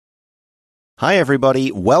Hi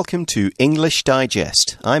everybody, welcome to English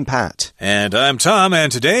Digest. I'm Pat. And I'm Tom,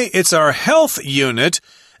 and today it's our health unit.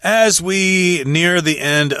 As we near the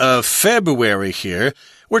end of February here,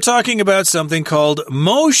 we're talking about something called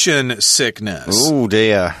motion sickness. Oh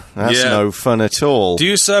dear, that's no fun at all. Do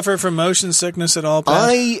you suffer from motion sickness at all, Pat?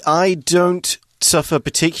 I don't suffer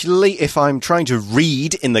particularly. If I'm trying to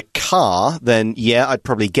read in the car, then yeah, I'd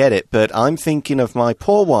probably get it. But I'm thinking of my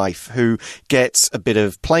poor wife who gets a bit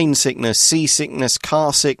of plane sickness, seasickness,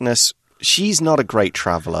 car sickness. She's not a great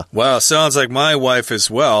traveler. Well, sounds like my wife as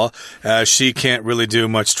well. She can't really do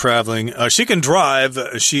much traveling. She can drive.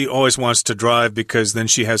 She always wants to drive because then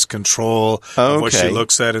she has control of what she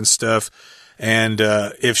looks at and stuff. And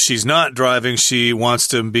if she's not driving, she wants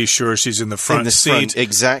to be sure she's in the front seat.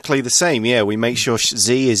 Exactly the same, yeah. We make sure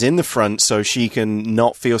Z is in the front so she can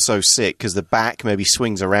not feel so sick because the back maybe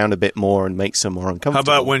swings around a bit more and makes her more uncomfortable. How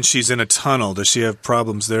about when she's in a tunnel? Does she have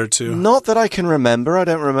problems there too? Not that I can remember. I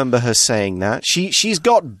don't remember her saying that. She's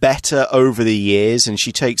got better over the years and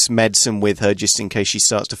she takes medicine with her just in case she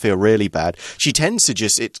starts to feel really bad. She tends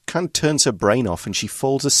to it kind of turns her brain off and she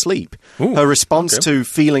falls asleep. Ooh, her response to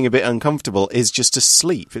feeling a bit uncomfortable is just to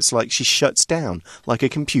sleep. It's like she shuts down, like a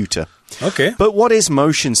computer. Okay. But what is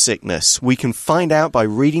motion sickness? We can find out by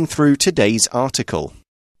reading through today's article.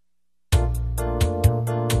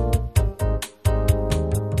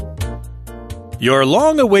 Your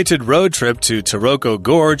long-awaited road trip to Taroko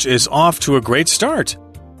Gorge is off to a great start.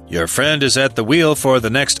 Your friend is at the wheel for the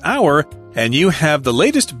next hour, and you have the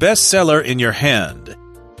latest bestseller in your hand.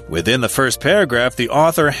 Within the first paragraph, the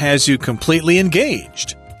author has you completely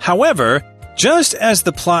engaged. However, just as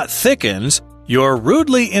the plot thickens, you're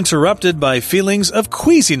rudely interrupted by feelings of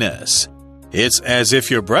queasiness. It's as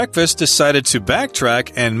if your breakfast decided to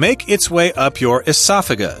backtrack and make its way up your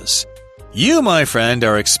esophagus. You, my friend,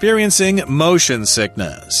 are experiencing motion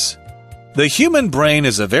sickness. The human brain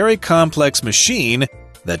is a very complex machine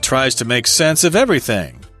that tries to make sense of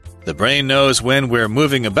everything. The brain knows when we're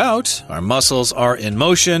moving about, our muscles are in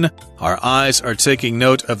motion, our eyes are taking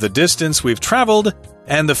note of the distance we've traveled,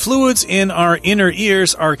 and the fluids in our inner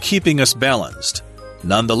ears are keeping us balanced.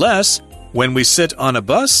 Nonetheless, when we sit on a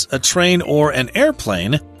bus, a train, or an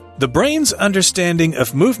airplane, the brain's understanding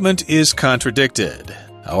of movement is contradicted.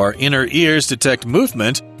 Our inner ears detect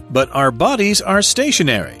movement, but our bodies are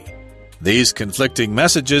stationary. These conflicting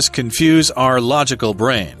messages confuse our logical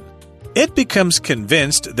brain. It becomes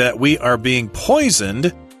convinced that we are being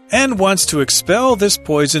poisoned and wants to expel this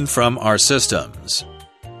poison from our systems.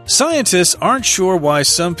 Scientists aren't sure why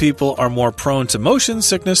some people are more prone to motion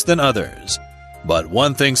sickness than others. But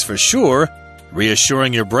one thing's for sure,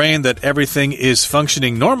 reassuring your brain that everything is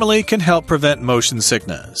functioning normally can help prevent motion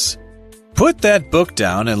sickness. Put that book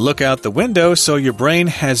down and look out the window so your brain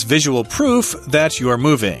has visual proof that you're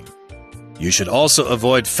moving. You should also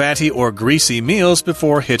avoid fatty or greasy meals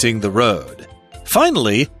before hitting the road.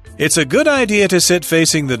 Finally, it's a good idea to sit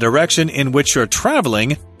facing the direction in which you're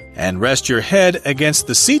traveling and rest your head against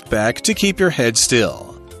the seat back to keep your head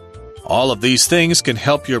still. All of these things can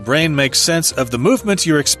help your brain make sense of the movement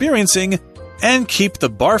you're experiencing and keep the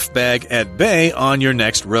barf bag at bay on your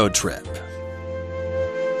next road trip.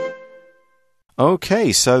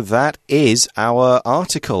 Okay, so that is our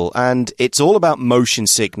article, and it's all about motion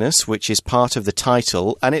sickness, which is part of the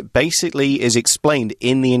title, and it basically is explained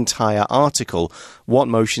in the entire article what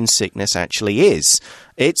motion sickness actually is.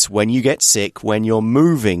 It's when you get sick when you're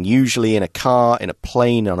moving, usually in a car, in a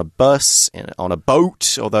plane, on a bus, on a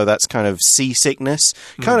boat, although that's kind of seasickness,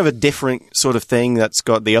 kind of a different sort of thing that's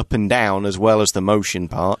got the up and down as well as the motion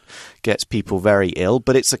part, gets people very ill,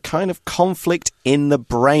 but it's a kind of conflict in the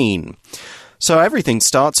brain. So everything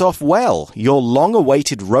starts off well. Your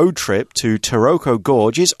long-awaited road trip to Taroko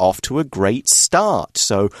Gorge is off to a great start.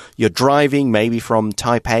 So you're driving maybe from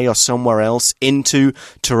Taipei or somewhere else into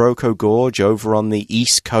Taroko Gorge over on the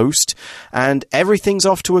east coast, and everything's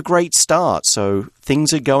off to a great start. So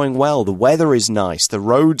things are going well. The weather is nice. The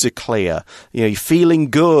roads are clear. You're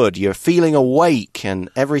feeling good. You're feeling awake,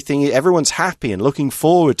 and everyone's happy and looking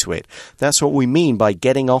forward to it. That's what we mean by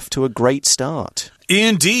getting off to a great start.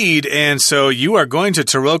 Indeed, and so you are going to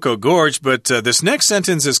Taroko Gorge, but this next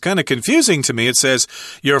sentence is kind of confusing to me. It says,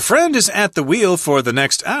 your friend is at the wheel for the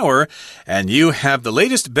next hour, and you have the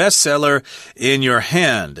latest bestseller in your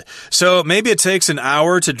hand. So maybe it takes an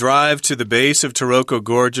hour to drive to the base of Taroko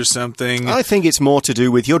Gorge or something. I think it's more to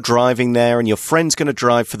do with you're driving there, and your friend's going to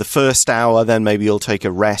drive for the first hour, then maybe you'll take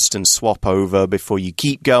a rest and swap over before you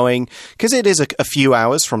keep going, because it is a few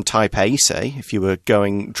hours from Taipei, say, if you were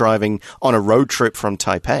driving on a road trip from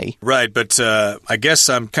Taipei. Right, but I guess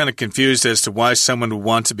I'm kind of confused as to why someone would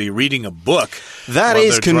want to be reading a book. That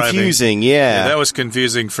is confusing, yeah. That was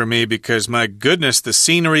confusing for me because, my goodness, the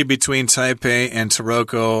scenery between Taipei and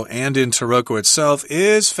Taroko and in Taroko itself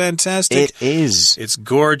is fantastic. It is. It's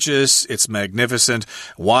gorgeous. It's magnificent.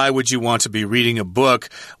 Why would you want to be reading a book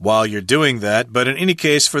while you're doing that? But in any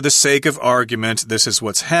case, for the sake of argument, this is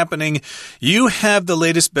what's happening. You have the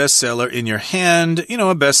latest bestseller in your hand. You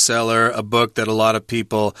know, a bestseller, a book that a lot of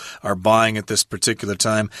people are buying at this particular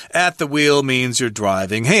time. At the wheel means you're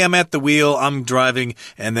driving. Hey, I'm at the wheel, I'm driving,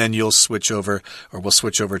 and then you'll switch over, or we'll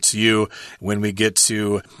switch over to you when we get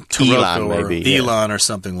to Taroko or Elon or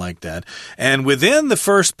something like that. And within the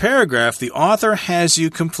first paragraph, the author has you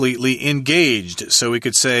completely engaged. So we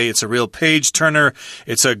could say it's a real page-turner.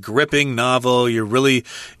 It's a gripping novel. You're really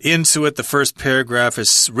into it. The first paragraph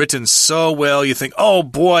is written so well, you think, oh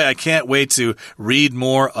boy, I can't wait to read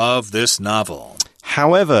more of this novel.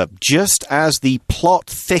 However, just as the plot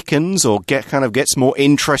thickens or gets more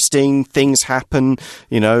interesting, things happen,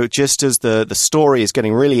 just as the story is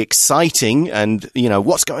getting really exciting and,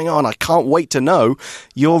 what's going on? I can't wait to know.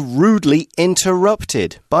 You're rudely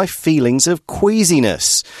interrupted by feelings of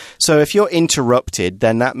queasiness. So if you're interrupted,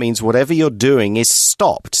 then that means whatever you're doing is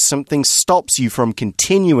stopped. Something stops you from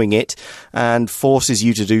continuing it and forces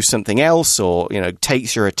you to do something else or,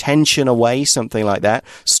 takes your attention away, something like that.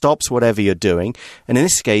 Stops whatever you're doing. And in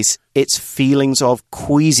this case, it's feelings of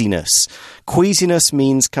queasiness. Queasiness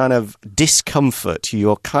means kind of discomfort.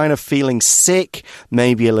 You're kind of feeling sick,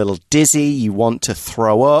 maybe a little dizzy. You want to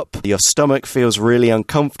throw up. Your stomach feels really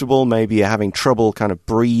uncomfortable. Maybe you're having trouble kind of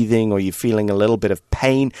breathing or you're feeling a little bit of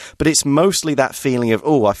pain. But it's mostly that feeling of,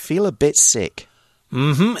 I feel a bit sick.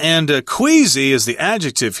 And queasy is the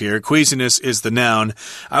adjective here. Queasiness is the noun.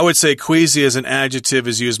 I would say queasy as an adjective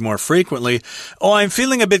is used more frequently. Oh, I'm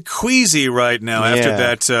feeling a bit queasy right now after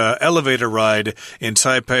that elevator ride in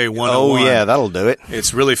Taipei 101. Oh, yeah, that'll do it.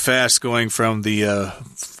 It's really fast going from the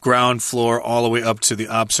ground floor all the way up to the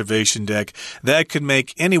observation deck. That could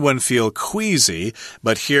make anyone feel queasy,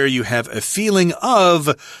 but here you have a feeling of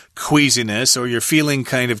queasiness, or you're feeling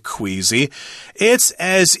kind of queasy. It's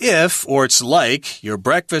as if, or it's like, your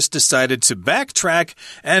breakfast decided to backtrack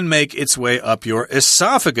and make its way up your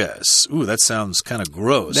esophagus. Ooh, that sounds kind of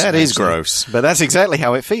gross. That is gross, but that's exactly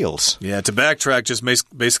how it feels. Yeah, to backtrack just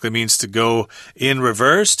basically means to go in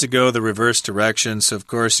reverse, to go the reverse direction. So, of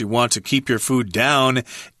course, you want to keep your food down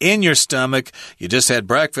in your stomach. You just had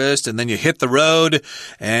breakfast, and then you hit the road,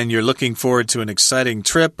 and you're looking forward to an exciting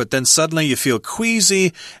trip, but then suddenly you feel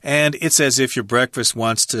queasy, and it's as if your breakfast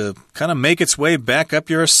wants to kind of make its way back up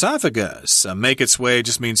your esophagus. Make its way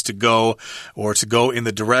just means to go, or to go in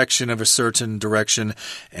the direction of a certain direction.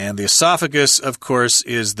 And the esophagus, of course,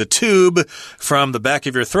 is the tube from the back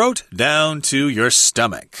of your throat down to your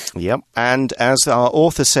stomach. Yep. And as our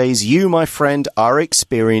author says, you, my friend, are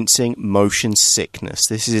experiencing motion sickness.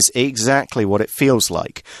 This is exactly what it feels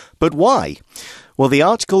like. But why? Well, the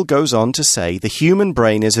article goes on to say the human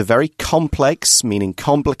brain is a very complex, meaning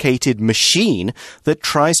complicated machine that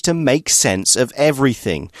tries to make sense of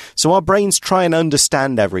everything. So our brains try and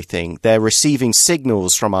understand everything. They're receiving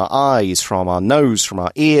signals from our eyes, from our nose, from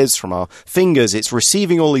our ears, from our fingers. It's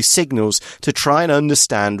receiving all these signals to try and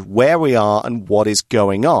understand where we are and what is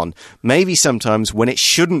going on. Maybe sometimes when it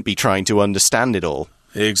shouldn't be trying to understand it all.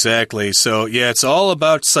 Exactly. So, yeah, it's all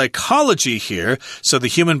about psychology here. So the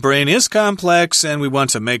human brain is complex, and we want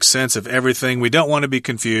to make sense of everything. We don't want to be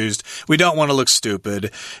confused. We don't want to look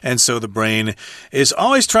stupid. And so the brain is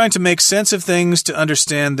always trying to make sense of things, to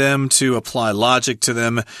understand them, to apply logic to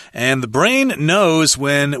them. And the brain knows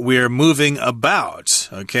when we're moving about.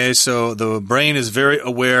 Okay, so the brain is very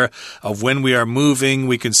aware of when we are moving.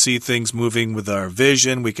 We can see things moving with our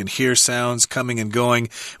vision. We can hear sounds coming and going.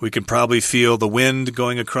 We can probably feel the wind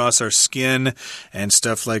going across our skin and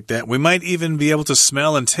stuff like that. We might even be able to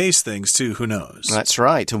smell and taste things too. Who knows? That's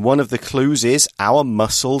right. And one of the clues is our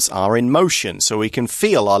muscles are in motion. So we can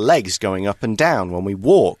feel our legs going up and down when we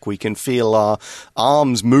walk. We can feel our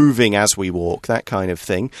arms moving as we walk, that kind of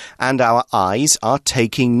thing. And our eyes are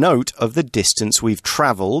taking note of the distance we've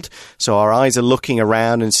traveled. So our eyes are looking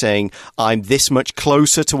around and saying, I'm this much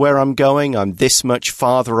closer to where I'm going. I'm this much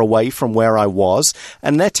farther away from where I was.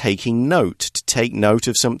 And they're taking note. To take note note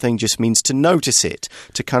of something just means to notice it,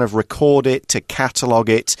 to kind of record it, to catalog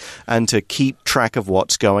it, and to keep track of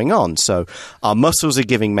what's going on. So our muscles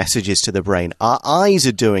are giving messages to the brain, our eyes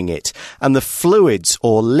are doing it, and the fluids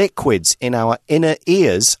or liquids in our inner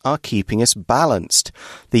ears are keeping us balanced.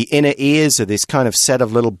 The inner ears are this kind of set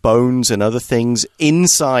of little bones and other things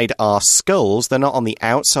inside our skulls. They're not on the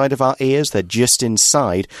outside of our ears, they're just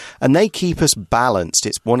inside, and they keep us balanced.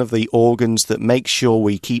 It's one of the organs that makes sure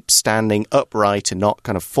we keep standing upright and not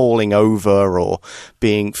kind of falling over or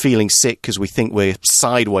feeling sick because we think we're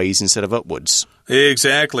sideways instead of upwards.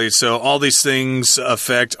 Exactly. So all these things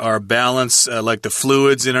affect our balance, like the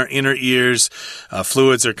fluids in our inner ears.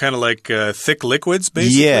 Fluids are kind of like thick liquids,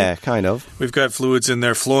 basically. Yeah, kind of. We've got fluids in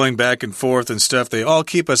there flowing back and forth and stuff. They all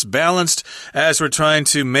keep us balanced as we're trying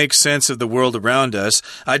to make sense of the world around us.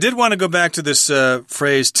 I did want to go back to this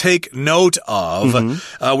phrase, take note of.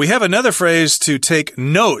 We have another phrase, to take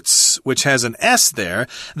notes, which has an S there.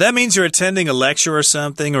 That means you're attending a lecture or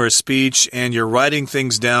something or a speech and you're writing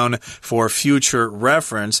things down for future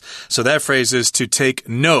reference. So that phrase is to take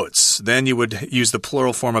notes. Then you would use the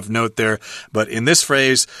plural form of note there. But in this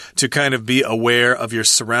phrase, to kind of be aware of your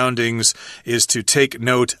surroundings is to take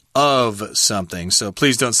note of something. So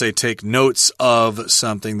please don't say take notes of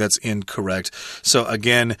something. That's incorrect. So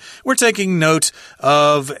again, we're taking note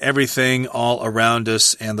of everything all around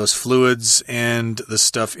us, and those fluids and the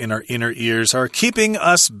stuff in our inner ears are keeping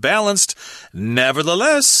us balanced.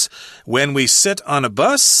 Nevertheless, when we sit on a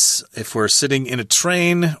bus, if we're sitting in a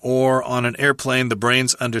train or on an airplane, the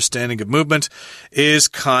brain's understanding of movement is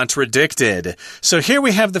contradicted. So here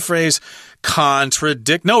we have the phrase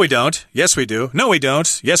contradict. No, we don't. Yes, we do. No, we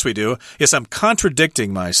don't. Yes, we do. Yes, I'm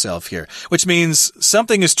contradicting myself here, which means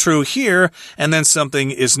something is true here and then something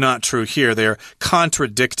is not true here. They're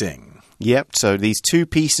contradicting. Yep, so these two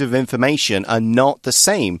pieces of information are not the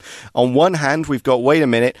same. On one hand, we've got, wait a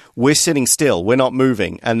minute, we're sitting still, we're not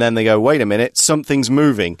moving. And then they go, wait a minute, something's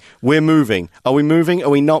moving. We're moving. Are we moving?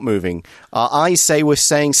 Are we not moving? Our eyes say we're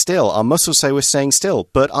staying still. Our muscles say we're staying still.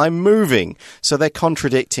 But I'm moving. So they're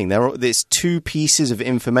contradicting. There's two pieces of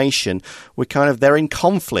information. They're in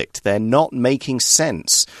conflict. They're not making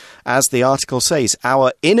sense. As the article says,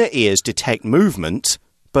 our inner ears detect movement,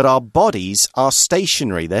 but our bodies are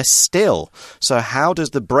stationary. They're still. So how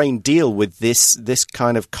does the brain deal with this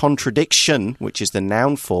kind of contradiction, which is the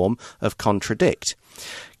noun form of contradict?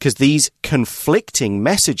 Because these conflicting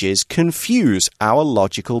messages confuse our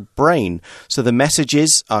logical brain. So the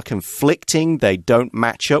messages are conflicting. They don't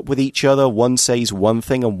match up with each other. One says one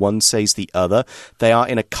thing and one says the other. They are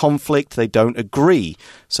in a conflict. They don't agree.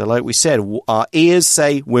 So like we said, our ears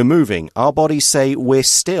say we're moving. Our bodies say we're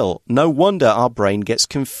still. No wonder our brain gets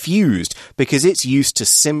confused because it's used to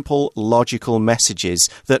simple logical messages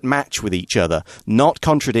that match with each other. Not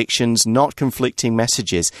contradictions, not conflicting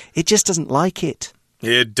messages. It just doesn't like it.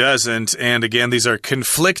 It doesn't. And again, these are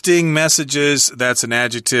conflicting messages. That's an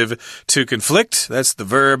adjective. To conflict, that's the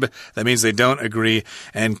verb. That means they don't agree.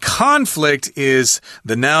 And conflict is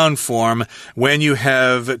the noun form. When you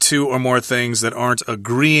have two or more things that aren't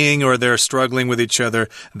agreeing or they're struggling with each other,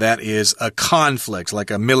 that is a conflict, like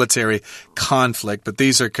a military conflict. But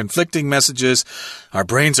these are conflicting messages. Our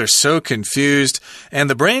brains are so confused, and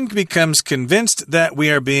the brain becomes convinced that we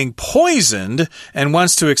are being poisoned and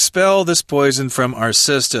wants to expel this poison from our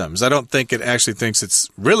systems. I don't think it actually thinks it's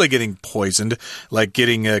really getting poisoned, like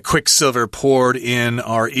getting quicksilver poured in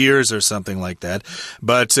our ears or something like that.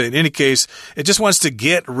 But in any case, it just wants to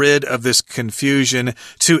get rid of this confusion.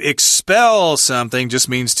 To expel something just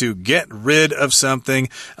means to get rid of something.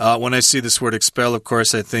 When I see this word expel, of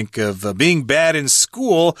course, I think of being bad in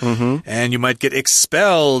school, and you might get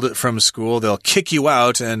expelled from school. They'll kick you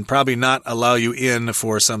out and probably not allow you in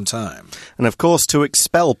for some time. And of course, to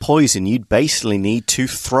expel poison, you'd basically need to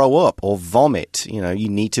throw up or vomit. You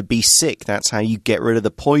need to be sick. That's how you get rid of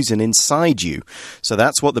the poison inside you. So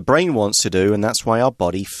that's what the brain wants to do, and that's why our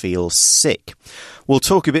body feels sick. We'll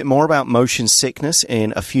talk a bit more about motion sickness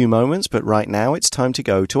in a few moments, but right now it's time to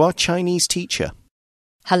go to our Chinese teacher.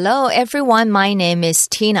 Hello everyone, my name is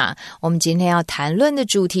Tina. 我们今天要谈论的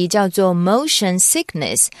主题叫做 motion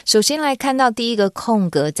sickness. 首先来看到第一个空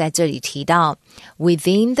格，在这里提到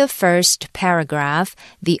Within the first paragraph,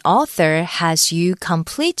 the author has you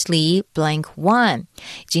completely blank one.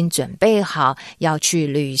 已经准备好要去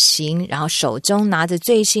旅行，然后手中拿着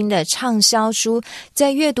最新的畅销书，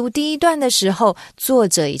在阅读第一段的时候，作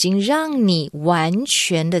者已经让你完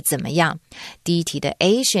全的怎么样？第一题的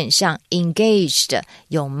A 选项 engaged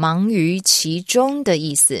有忙于其中的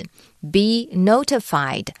意思， B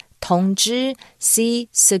notified 通知， C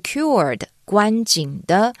secured 关紧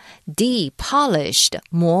的 D. polished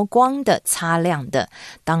磨光的擦亮的。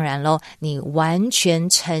当然咯，你完全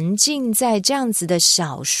沉浸在这样子的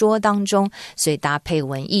小说当中，所以搭配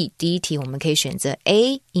文意，第一题我们可以选择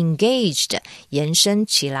A. engaged 延伸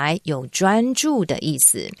起来有专注的意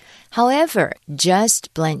思。However, just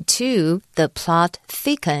blank 2, the plot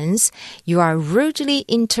thickens, you are rudely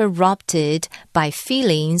interrupted by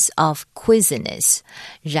feelings of queasiness.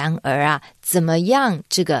 然而怎么样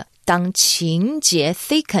这个当情节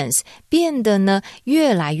thickens 变得呢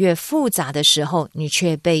越来越复杂的时候，你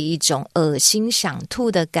却被一种恶心想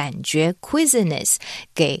吐的感觉 queasiness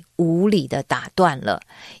给无理的打断了。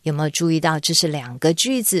有没有注意到这是两个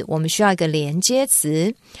句子，我们需要一个连接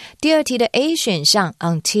词。第二题的 A 选项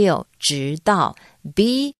until 直到，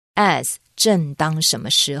 B as 正当什么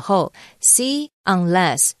时候， C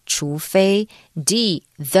unless 除非， D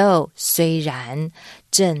though 虽然。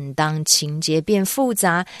正当情节变复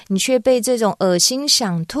杂，你却被这种恶心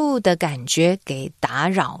想吐的感觉给打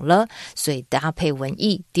扰了，所以搭配文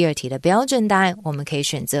意，第二题的标准答案我们可以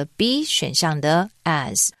选择 B 选项的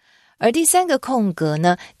as。而第三个空格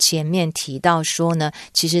呢，前面提到说呢，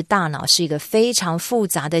其实大脑是一个非常复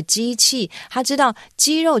杂的机器，它知道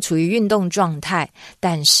肌肉处于运动状态，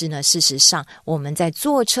但是呢，事实上我们在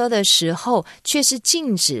坐车的时候却是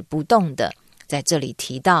静止不动的。在这里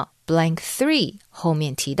提到 blank 3 后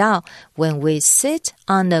面提到 when we sit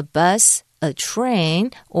on a bus, a train,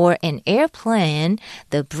 or an airplane,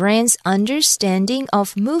 the brain's understanding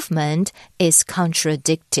of movement is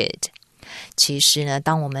contradicted. 其实呢，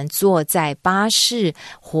当我们坐在巴士、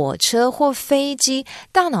火车或飞机，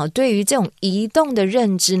大脑对于这种移动的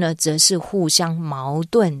认知呢，则是互相矛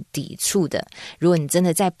盾抵触的。如果你真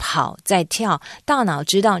的在跑、在跳，大脑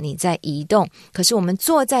知道你在移动，可是我们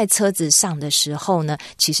坐在车子上的时候呢，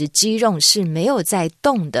其实肌肉是没有在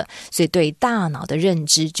动的，所以对大脑的认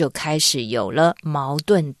知就开始有了矛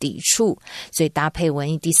盾抵触。所以搭配文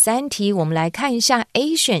意第三题，我们来看一下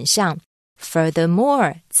A 选项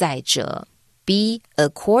Furthermore 再者， B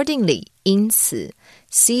accordingly 因此，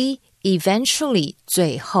 C eventually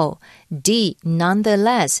最后， D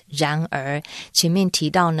nonetheless 然而。前面提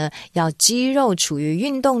到呢，要肌肉处于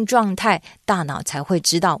运动状态，大脑才会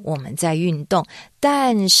知道我们在运动，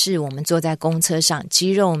但是我们坐在公车上，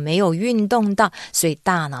肌肉没有运动到，所以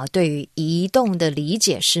大脑对于移动的理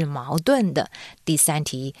解是矛盾的。第三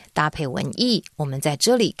题搭配文意，我们在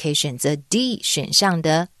这里可以选择 D 选项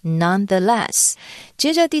的 nonetheless。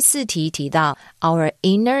 接着第四题提到 Our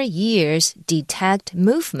inner ears detect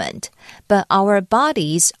movement, but our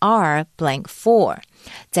bodies are blank 4。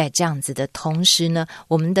在这样子的同时呢，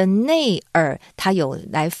我们的内耳它有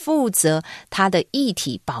来负责它的液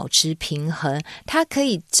体保持平衡，它可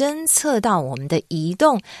以侦测到我们的移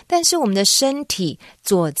动，但是我们的身体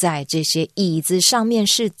坐在这些椅子上面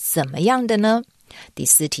是怎么样的呢？第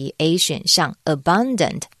四题 A 选项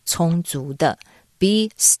abundant 充足的，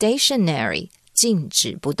 B stationary 静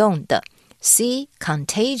止不动的， C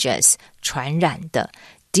contagious 传染的，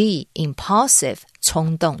 D impulsive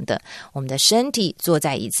冲动的。我们的身体坐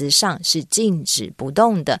在椅子上是静止不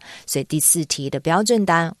动的，所以第四题的标准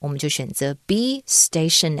答案我们就选择 B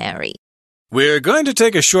stationary。 We're going to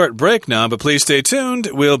take a short break now, but please stay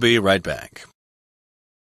tuned. We'll be right back.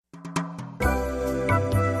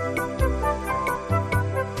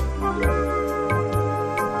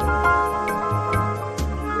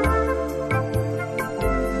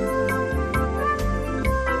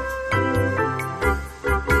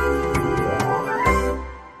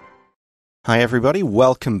 Hi everybody,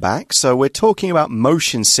 welcome back. So we're talking about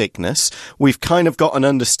motion sickness. We've kind of got an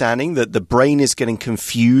understanding that the brain is getting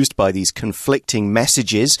confused by these conflicting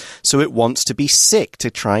messages, so it wants to be sick to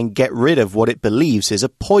try and get rid of what it believes is a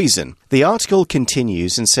poison. The article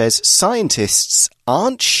continues and says, scientists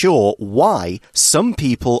aren't sure why some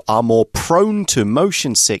people are more prone to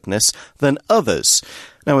motion sickness than others.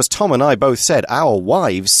 Now, as Tom and I both said, our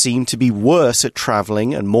wives seem to be worse at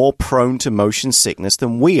travelling and more prone to motion sickness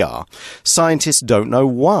than we are. Scientists don't know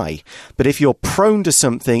why, but if you're prone to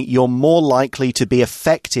something, you're more likely to be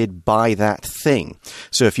affected by that thing.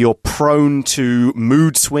 So if you're prone to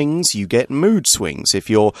mood swings, you get mood swings. If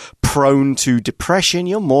you're prone to depression,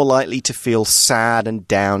 you're more likely to feel sad and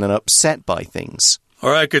down and upset by things.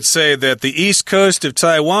 Or I could say that the east coast of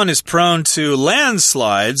Taiwan is prone to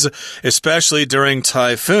landslides, especially during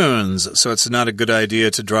typhoons. So it's not a good idea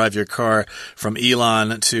to drive your car from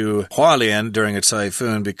Yilan to Hualien during a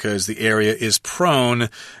typhoon because the area is prone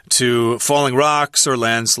to falling rocks or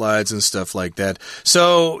landslides and stuff like that.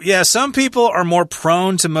 So, yeah, some people are more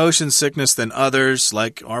prone to motion sickness than others,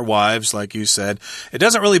 like our wives, like you said. It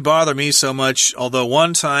doesn't really bother me so much, although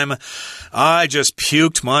one time I just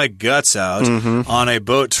puked my guts out on a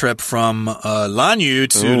boat trip from Lanyu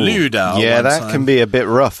to Liudao. Yeah, that can be a bit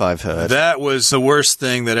rough, I've heard. That was the worst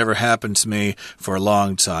thing that ever happened to me for a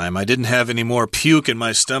long time. I didn't have any more puke in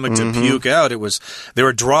my stomach to puke out. There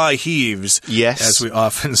were dry heaves, yes, as we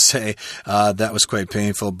often say. That was quite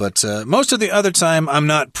painful. But most of the other time, I'm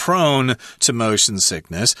not prone to motion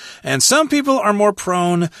sickness. And some people are more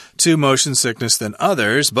prone to motion sickness than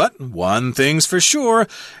others. But one thing's for sure,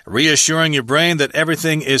 reassuring your brain that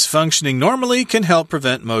everything is functioning normally can help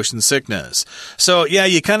prevent motion sickness. So, yeah,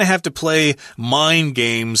 you kind of have to play mind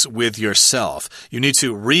games with yourself. You need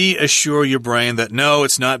to reassure your brain that, no,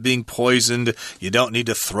 it's not being poisoned. You don't need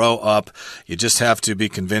to throw up. You just have to be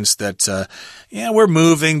convinced that, yeah, we're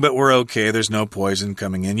moving, but we're okay. There's no poison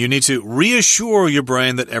coming in. You need to reassure your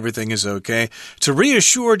brain that everything is okay. To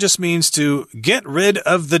reassure just means to get rid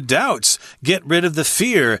of the doubts, get rid of the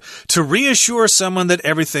fear, to reassure someone that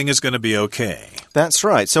everything is going to be okay. That's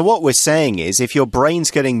right. So what we're saying is if your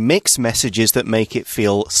brain's getting mixed messages that make it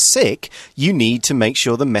feel sick, you need to make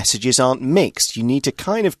sure the messages aren't mixed. You need to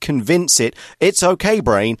kind of convince it, it's okay,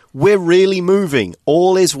 brain, we're really moving,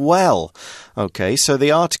 all is well. Okay, so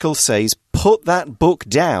the article says, put that book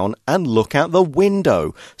down and look out the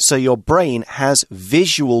window so your brain has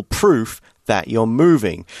visual proof that you're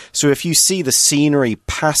moving. So if you see the scenery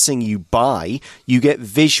passing you by, you get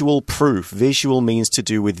visual proof. Visual means to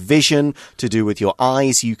do with vision, to do with your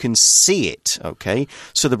eyes. You can see it, okay?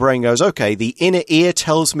 So the brain goes, okay, the inner ear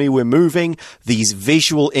tells me we're moving. These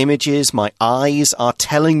visual images, my eyes are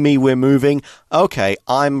telling me we're moving. Okay,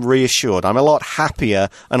 I'm reassured. I'm a lot happier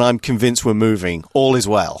and I'm convinced we're moving. All is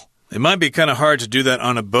well. It might be kind of hard to do that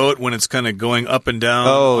on a boat when it's kind of going up and down.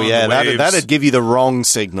 Oh, yeah, that'd give you the wrong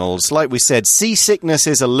signals. Like we said, seasickness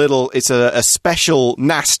is it's a special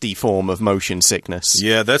nasty form of motion sickness.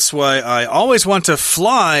 Yeah, that's why I always want to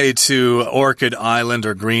fly to Orchid Island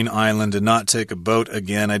or Green Island and not take a boat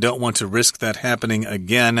again. I don't want to risk that happening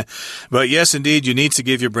again. But yes, indeed, you need to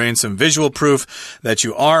give your brain some visual proof that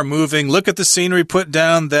you are moving. Look at the scenery, put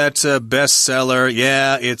down that bestseller.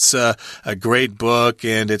 Yeah, it's a great book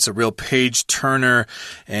and it's a real page turner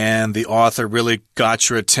and the author really got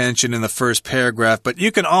your attention in the first paragraph, but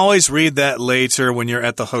you can always read that later when you're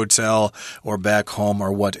at the hotel or back home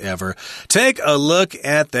or whatever. Take a look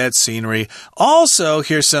at that scenery. Also,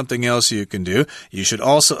 here's something else you can do. You should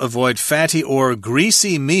also avoid fatty or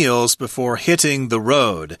greasy meals before hitting the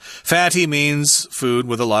road. Fatty means food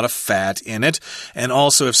with a lot of fat in it, and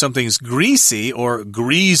also if something's greasy or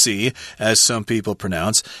greasy, as some people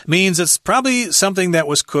pronounce, means it's probably something that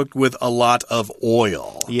was cooked with a lot of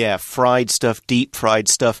oil. Yeah, fried stuff, deep fried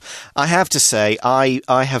stuff. I have to say, I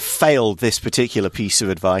have failed this particular piece of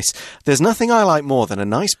advice. There's nothing I like more than a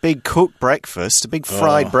nice big cooked breakfast, a big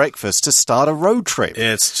fried breakfast to start a road trip.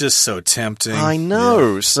 It's just so tempting. I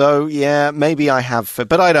know. Yeah. So, yeah, maybe I have,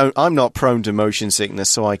 but I'm not prone to motion sickness,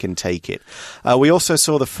 so I can take it. We also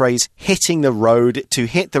saw the phrase hitting the road. To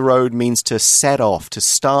hit the road means to set off, to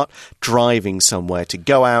start driving somewhere, to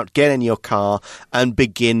go out, get in your car, and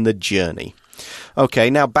begin the journey. Okay,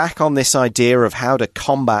 now back on this idea of how to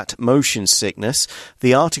combat motion sickness,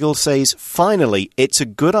 the article says, finally, it's a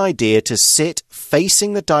good idea to sit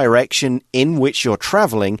facing the direction in which you're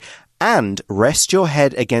traveling and rest your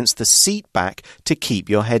head against the seat back to keep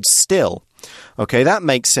your head still. Okay, that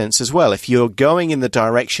makes sense as well. If you're going in the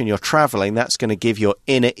direction you're traveling, that's going to give your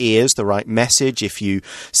inner ears the right message. If you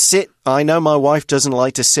sit, I know my wife doesn't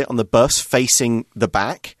like to sit on the bus facing the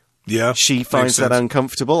back. Yeah, she finds that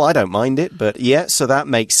uncomfortable. I don't mind it, but yeah, so that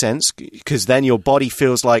makes sense because then your body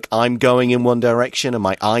feels like I'm going in one direction and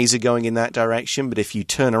my eyes are going in that direction. But if you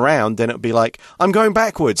turn around, then it'll be like, I'm going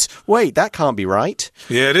backwards. Wait, that can't be right.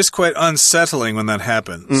 Yeah, it is quite unsettling when that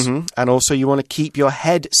happens. And also you want to keep your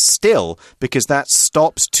head still because that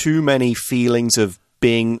stops too many feelings of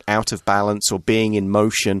being out of balance or being in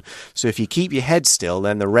motion. So if you keep your head still,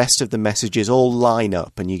 then the rest of the messages all line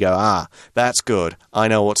up and you go, that's good. I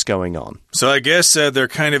know what's going on. So I guess they're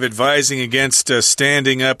kind of advising against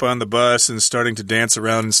standing up on the bus and starting to dance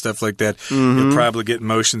around and stuff like that. You'll probably get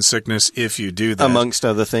motion sickness if you do that. Amongst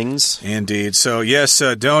other things. Indeed. So yes,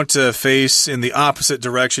 don't face in the opposite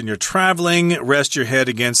direction you're traveling. Rest your head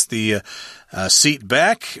against the seat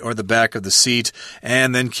back or the back of the seat,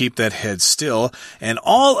 and then keep that head still. And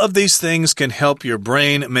all of these things can help your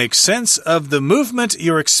brain make sense of the movement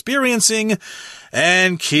you're experiencing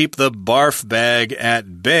and keep the barf bag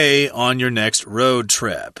at bay on your next road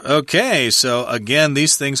trip. Okay, so again,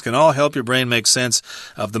 these things can all help your brain make sense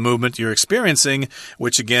of the movement you're experiencing,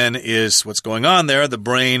 which again is what's going on there. The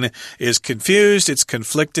brain is confused, it's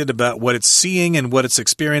conflicted about what it's seeing and what it's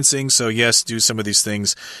experiencing. So yes, do some of these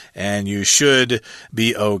things and you should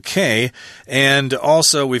be okay. And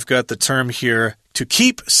also we've got the term here, to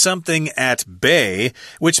keep something at bay,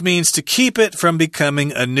 which means to keep it from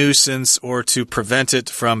becoming a nuisance or to prevent it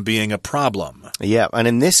from being a problem. Yeah, and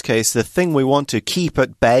in this case, the thing we want to keep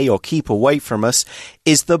at bay or keep away from us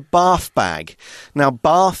is the barf bag. Now,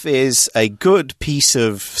 barf is a good piece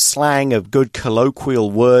of slang, a good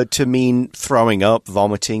colloquial word to mean throwing up,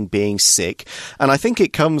 vomiting, being sick. And I think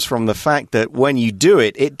it comes from the fact that when you do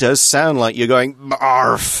it, it does sound like you're going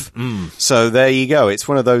barf. So there you go. It's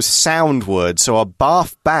one of those sound words. So a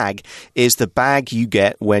barf bag is the bag you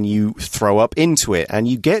get when you throw up into it. And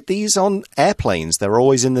you get these on airplanes. They're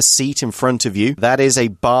always in the seat in front of you. That is a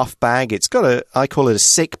barf bag. It's got I call it a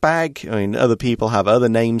sick bag. I mean, other people have other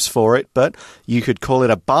names for it, but you could call it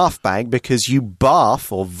a barf bag because you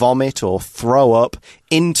barf or vomit or throw up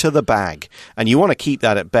into the bag. And you want to keep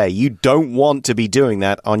that at bay. You don't want to be doing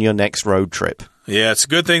that on your next road trip. Yeah, it's a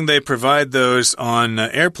good thing they provide those on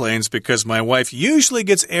airplanes because my wife usually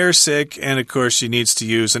gets airsick, and of course she needs to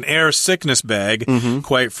use an air sickness bag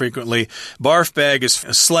quite frequently. Barf bag is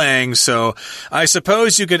slang, so I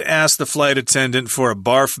suppose you could ask the flight attendant for a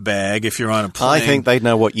barf bag if you're on a plane. I think they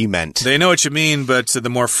know what you meant. They know what you mean, but the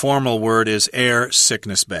more formal word is air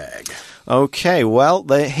sickness bag. Okay, well,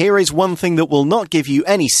 here is one thing that will not give you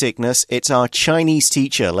any sickness. It's our Chinese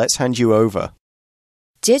teacher. Let's hand you over.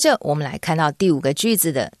 接着我们来看到第5个句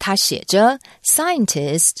子的，它写着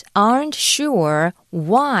Scientists aren't sure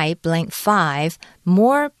why blank 5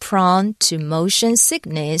 more prone to motion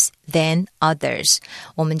sickness than others.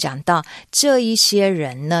 我们讲到这一些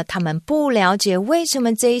人呢，他们不了解为什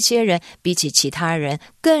么这一些人比起其他人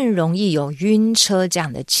更容易有晕车这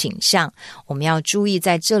样的倾向。我们要注意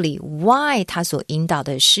在这里 why 它所引导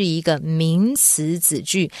的是一个名词子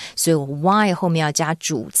句，所以我 why 后面要加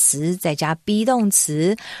主词再加 be 动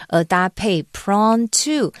词，而搭配 prone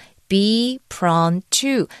to be prone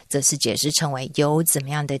to 则是解释成为有怎么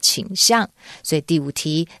样的倾向。所以第5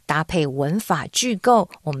题搭配文法句构，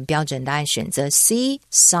我们标准答案选择 C,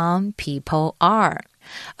 some people are。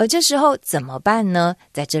而这时候怎么办呢？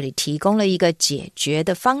在这里提供了一个解决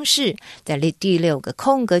的方式，在第6个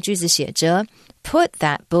空格句子写着Put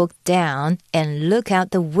that book down and look out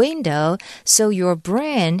the window so your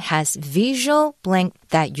brain has visual blank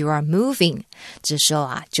that you are moving. 这时候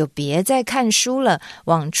就别再看书了，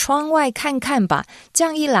往窗外看看吧。这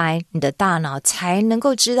样一来，你的大脑才能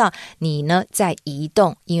够知道你呢在移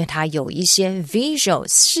动，因为它有一些 visual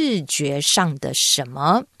视觉上的什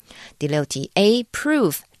么。第6题 A.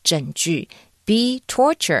 Proof 证据 B.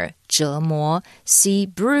 Torture 折磨 C.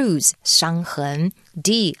 Bruise 伤痕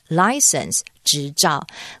D. License 执照。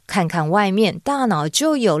看看外面，大脑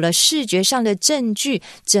就有了视觉上的证据，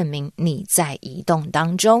证明你在移动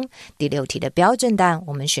当中。第6题的标准答案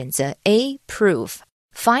我们选择 A.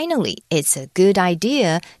 Proof。Finally, it's a good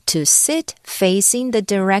idea to sit facing the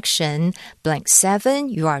direction blank 7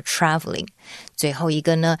 you are traveling. 最后一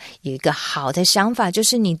个呢，有一个好的想法，就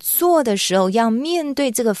是你做的时候要面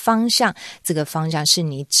对这个方向，这个方向是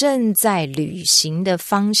你正在旅行的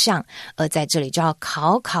方向。而在这里就要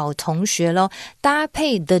考同学咯，搭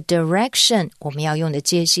配 the direction 我们要用的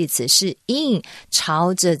介系词是 in，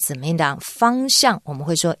 朝着怎么样的方向，我们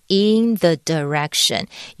会说 in the direction.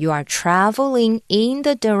 You are traveling in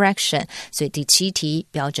the direction. 所以第7题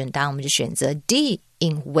标准答案我们就选择 D,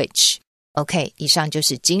 in which.OK, 以上就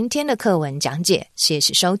是今天的课文讲解，谢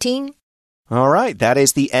谢收听。All right, that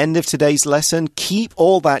is the end of today's lesson. Keep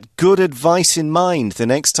all that good advice in mind the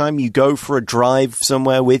next time you go for a drive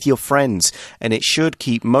somewhere with your friends, and it should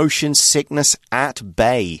keep motion sickness at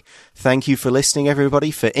bay. Thank you for listening,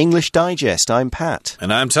 everybody. For English Digest, I'm Pat.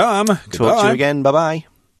 And I'm Tom. Talk to you again. Bye-bye.